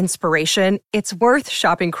mealtime inspiration, it's worth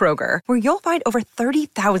shopping Kroger, where you'll find over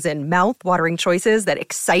 30,000 mouth-watering choices that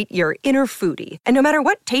excite your inner foodie. And no matter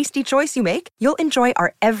what tasty choice you make, you'll enjoy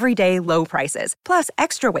our everyday low prices, plus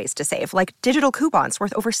extra ways to save, like digital coupons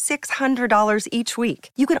worth over $600 each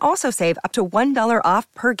week. You can also save up to $1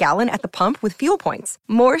 off per gallon at the pump with fuel points.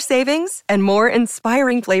 More savings and more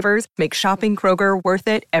inspiring flavors make shopping Kroger worth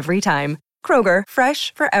it every time. Kroger,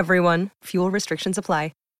 fresh for everyone. Fuel restrictions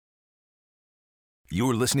apply.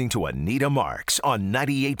 You're listening to Anita Marks on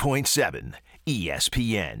 98.7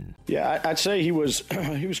 ESPN. Yeah, I'd say he was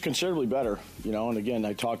considerably better, and again,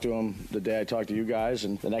 I talked to him the day I talked to you guys,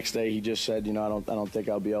 and the next day he just said, I don't think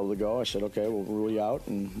I'll be able to go. I said, okay, we'll rule you out,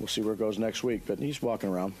 and we'll see where it goes next week, but he's walking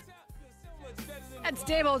around. That's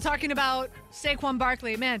Dable talking about Saquon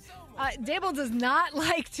Barkley. Man, Dable does not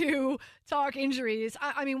like to talk injuries.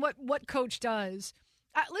 I mean, what coach does?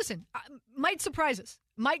 Listen, might surprise us.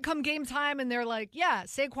 Might come game time and they're like, yeah,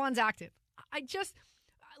 Saquon's active. I just,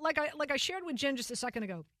 like I shared with Jen just a second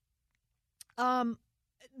ago,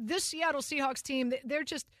 this Seattle Seahawks team,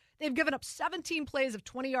 they've given up 17 plays of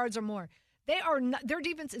 20 yards or more. Their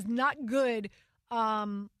defense is not good,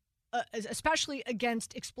 especially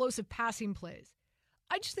against explosive passing plays.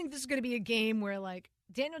 I just think this is going to be a game where,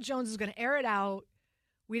 Daniel Jones is going to air it out.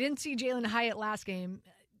 We didn't see Jalen Hyatt last game.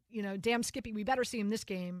 Damn Skippy, we better see him this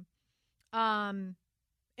game.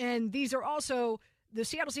 And these are also the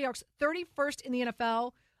Seattle Seahawks 31st in the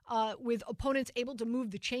NFL with opponents able to move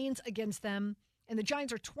the chains against them. And the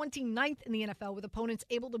Giants are 29th in the NFL with opponents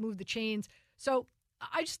able to move the chains. So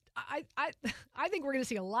I think we're going to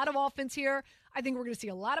see a lot of offense here. I think we're going to see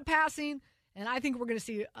a lot of passing. And I think we're going to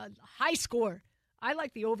see a high score. I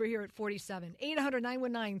like the over here at 47.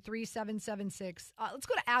 800-919-3776. Let's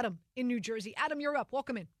go to Adam in New Jersey. Adam, you're up.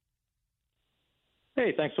 Welcome in.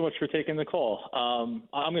 Hey, thanks so much for taking the call. I'm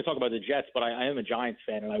going to talk about the Jets, but I am a Giants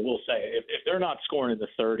fan, and I will say if they're not scoring in the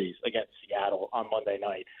 30s against Seattle on Monday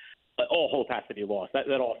night, all hope has to be lost. That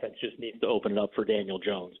offense just needs to open it up for Daniel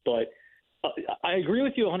Jones. But I agree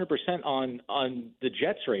with you 100% on the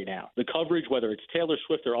Jets right now. The coverage, whether it's Taylor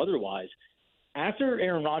Swift or otherwise, after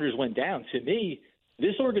Aaron Rodgers went down, to me,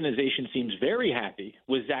 this organization seems very happy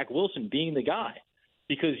with Zach Wilson being the guy,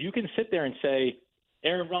 because you can sit there and say,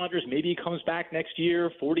 Aaron Rodgers, maybe he comes back next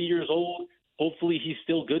year, 40 years old. Hopefully he's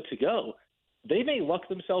still good to go. They may luck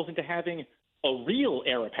themselves into having a real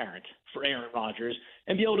heir apparent for Aaron Rodgers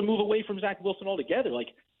and be able to move away from Zach Wilson altogether. Like,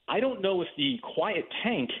 I don't know if the quiet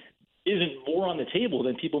tank isn't more on the table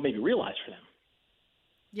than people maybe realize for them.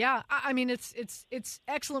 Yeah, I mean, it's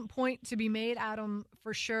excellent point to be made, Adam,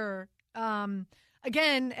 for sure.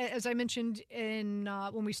 Again, as I mentioned in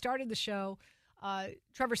when we started the show,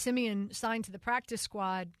 Trevor Siemian signed to the practice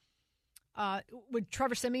squad. Would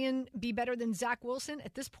Trevor Siemian be better than Zach Wilson?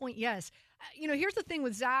 At this point, yes. Here's the thing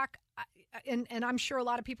with Zach, and I'm sure a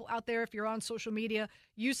lot of people out there, if you're on social media,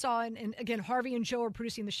 you saw, and again, Harvey and Joe are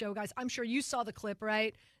producing the show, guys. I'm sure you saw the clip,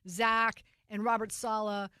 right? Zach and Robert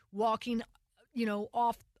Saleh walking,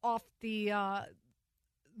 off the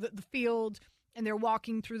field, and they're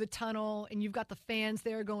walking through the tunnel, and you've got the fans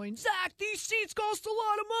there going, Zach, these seats cost a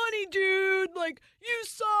lot of money, dude. Like, you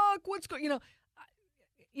suck. What's going?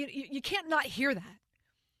 You can't not hear that.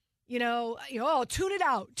 Oh, tune it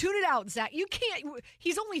out, Zach. You can't.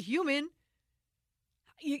 He's only human.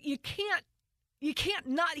 You can't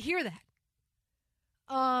not hear that.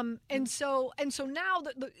 And so now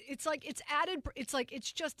it's like it's added. It's like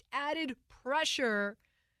it's just added pressure.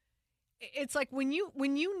 It's like when you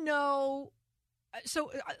know.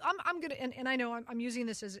 So I'm gonna and I know I'm using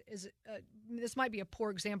this as this might be a poor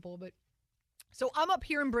example, but so I'm up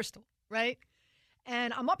here in Bristol, right?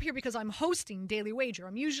 And I'm up here because I'm hosting Daily Wager.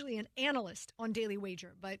 I'm usually an analyst on Daily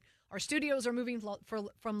Wager, but our studios are moving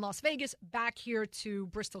from Las Vegas back here to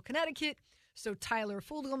Bristol, Connecticut. So Tyler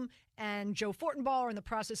Fulgham and Joe Fortenbaugh are in the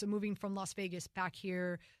process of moving from Las Vegas back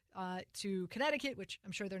here to Connecticut, which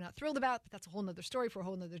I'm sure they're not thrilled about, but that's a whole nother story for a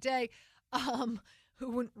whole nother day. Who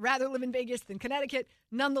would rather live in Vegas than Connecticut.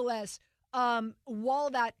 Nonetheless, while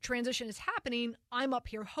that transition is happening, I'm up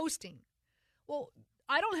here hosting. Well,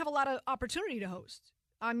 I don't have a lot of opportunity to host.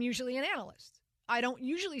 I'm usually an analyst. I don't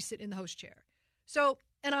usually sit in the host chair. So,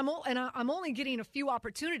 and I'm only getting a few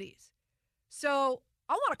opportunities. So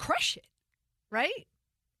I want to crush it, right?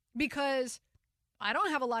 Because I don't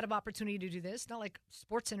have a lot of opportunity to do this. Not like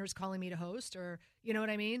SportsCenter is calling me to host, or you know what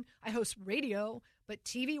I mean? I host radio, but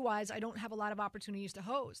TV-wise, I don't have a lot of opportunities to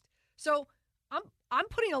host. So I'm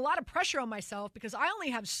putting a lot of pressure on myself because I only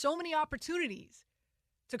have so many opportunities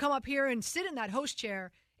to come up here and sit in that host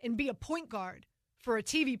chair and be a point guard for a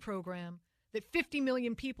TV program that 50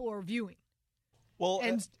 million people are viewing. Well,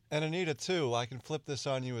 and Anita, too, I can flip this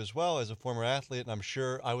on you as well as a former athlete, and I'm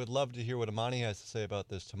sure I would love to hear what Amani has to say about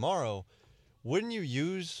this tomorrow. Wouldn't you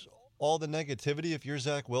use all the negativity if you're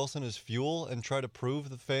Zach Wilson as fuel and try to prove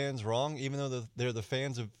the fans wrong, even though they're the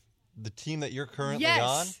fans of the team that you're currently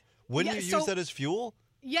on? Wouldn't you use that as fuel?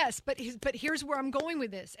 Yes, but here's where I'm going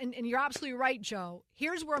with this, and you're absolutely right, Joe.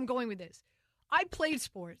 Here's where I'm going with this. I played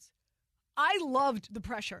sports. I loved the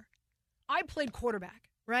pressure. I played quarterback,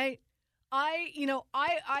 right? I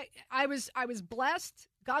was blessed.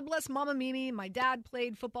 God bless Mama Mimi. My dad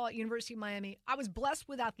played football at University of Miami. I was blessed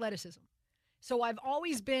with athleticism. So I've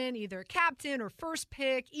always been either captain or first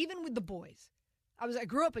pick, even with the boys. I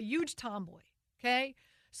grew up a huge tomboy, okay?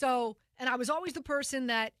 So, and I was always the person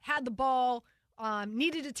that had the ball,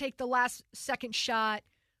 needed to take the last second shot,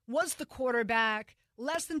 was the quarterback,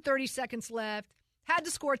 less than 30 seconds left, had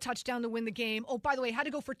to score a touchdown to win the game. Oh, by the way, had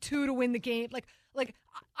to go for 2 to win the game. Like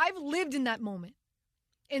I've lived in that moment.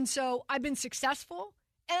 And so I've been successful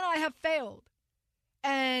and I have failed.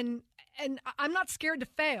 And I'm not scared to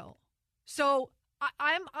fail. So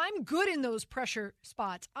I'm good in those pressure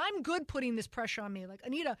spots. I'm good putting this pressure on me. Like,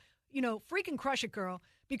 Anita, freaking crush it, girl,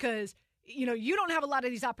 because you don't have a lot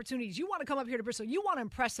of these opportunities. You want to come up here to Bristol. You want to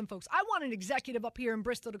impress some folks. I want an executive up here in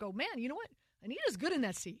Bristol to go, man, you know what? Anita's good in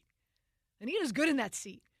that seat. Anita's good in that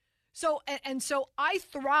seat. So, and so I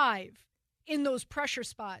thrive in those pressure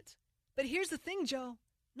spots. But here's the thing, Joe.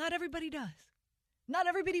 Not everybody does. Not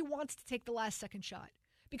everybody wants to take the last second shot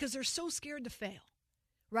because they're so scared to fail,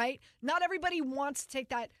 right? Not everybody wants to take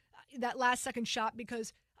that last second shot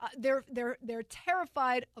because they're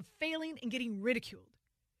terrified of failing and getting ridiculed.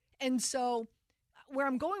 And so where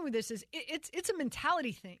I'm going with this is it's a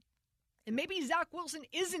mentality thing. And maybe Zach Wilson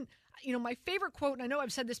isn't, my favorite quote, and I know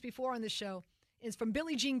I've said this before on this show, is from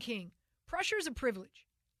Billie Jean King. Pressure is a privilege.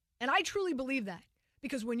 And I truly believe that.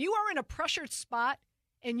 Because when you are in a pressured spot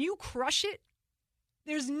and you crush it,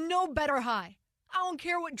 there's no better high. I don't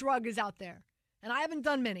care what drug is out there. And I haven't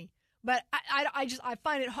done many. But I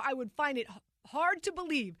would find it hard to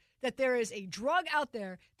believe that there is a drug out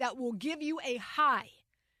there that will give you a high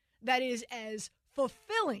that is as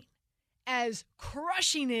fulfilling as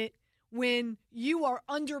crushing it when you are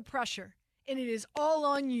under pressure and it is all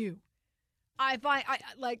on you.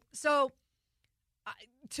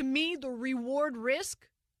 To me, the reward risk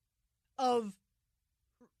of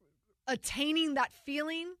attaining that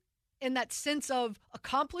feeling and that sense of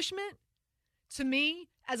accomplishment, to me,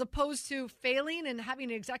 as opposed to failing and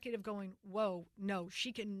having an executive going, whoa, no,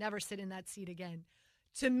 she can never sit in that seat again,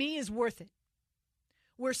 to me is worth it.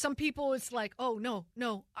 Where some people, it's like, oh, no,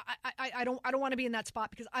 I don't want to be in that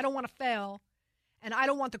spot because I don't want to fail and I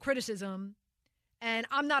don't want the criticism and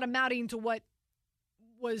I'm not amounting to what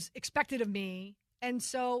was expected of me. And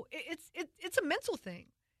so it's a mental thing.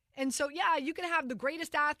 And so, yeah, you can have the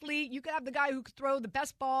greatest athlete. You can have the guy who could throw the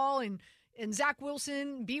best ball and Zach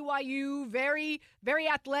Wilson, BYU, very, very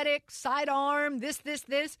athletic, sidearm, this.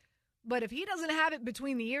 But if he doesn't have it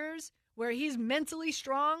between the ears where he's mentally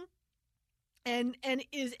strong and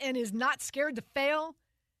is not scared to fail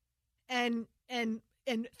and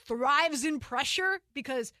thrives in pressure,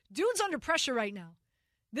 because dude's under pressure right now.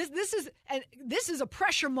 This is a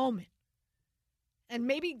pressure moment. And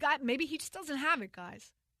maybe he just doesn't have it,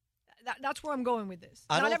 guys. That's where I'm going with this.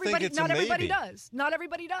 Everybody does. Not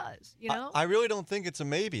everybody does, you know? I really don't think it's a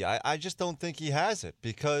maybe. I just don't think he has it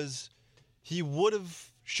because he would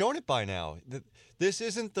have shown it by now. This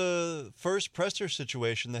isn't the first pressure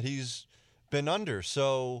situation that he's been under.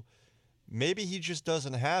 So maybe he just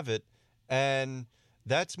doesn't have it. And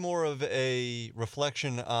that's more of a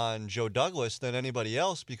reflection on Joe Douglas than anybody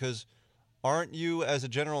else, because aren't you, as a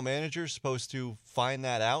general manager, supposed to find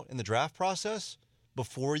that out in the draft process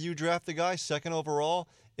before you draft the guy second overall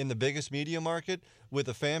in the biggest media market with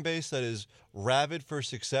a fan base that is rabid for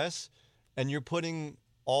success, and you're putting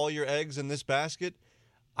all your eggs in this basket?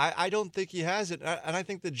 I don't think he has it, and I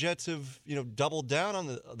think the Jets have doubled down on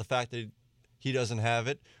the fact that he doesn't have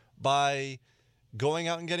it by going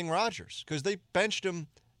out and getting Rodgers, because they benched him,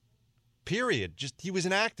 period. Just he was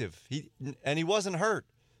inactive, and he wasn't hurt.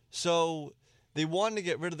 So they wanted to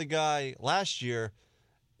get rid of the guy last year.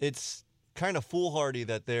 It's kind of foolhardy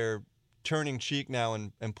that they're turning cheek now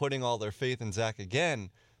and putting all their faith in Zach again.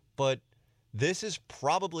 But this is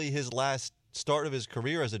probably his last start of his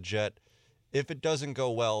career as a Jet if it doesn't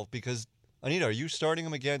go well. Because, Anita, are you starting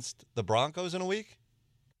him against the Broncos in a week?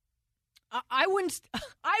 I wouldn't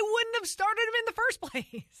have started him in the first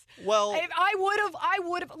place. Well, I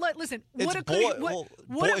would have. Listen,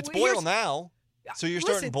 it's Boyle now. So you're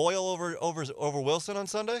starting Boyle over Wilson on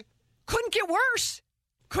Sunday? Couldn't get worse.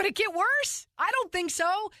 Could it get worse? I don't think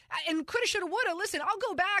so. And coulda, shoulda, woulda. Listen, I'll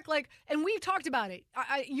go back, and we've talked about it.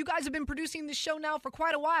 You guys have been producing this show now for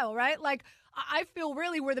quite a while, right? I feel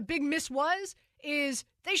really where the big miss is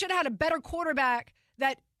they should have had a better quarterback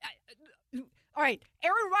that. All right,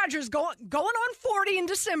 Aaron Rodgers going on 40 in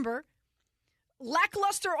December.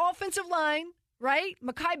 Lackluster offensive line, right?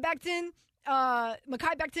 Mekhi Becton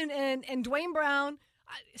and Dwayne Brown,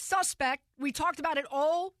 suspect. We talked about it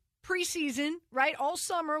all preseason, right? All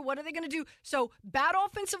summer. What are they going to do? So bad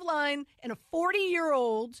offensive line and a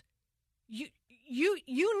 40-year-old. You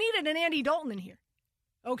needed an Andy Dalton in here,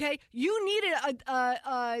 okay? You needed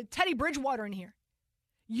a Teddy Bridgewater in here.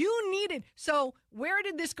 So where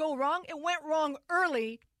did this go wrong? It went wrong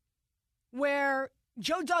early, where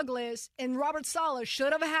Joe Douglas and Robert Saleh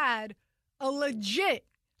should have had a legit,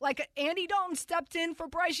 Andy Dalton stepped in for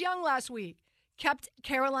Bryce Young last week, kept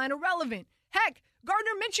Carolina relevant. Heck,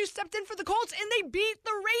 Gardner Minshew stepped in for the Colts, and they beat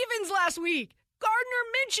the Ravens last week.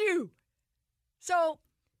 Gardner Minshew. So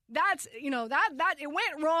that's, that it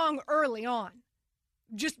went wrong early on.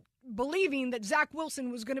 Just believing that Zach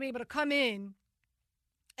Wilson was going to be able to come in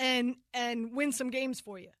and win some games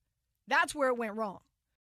for you. That's where it went wrong.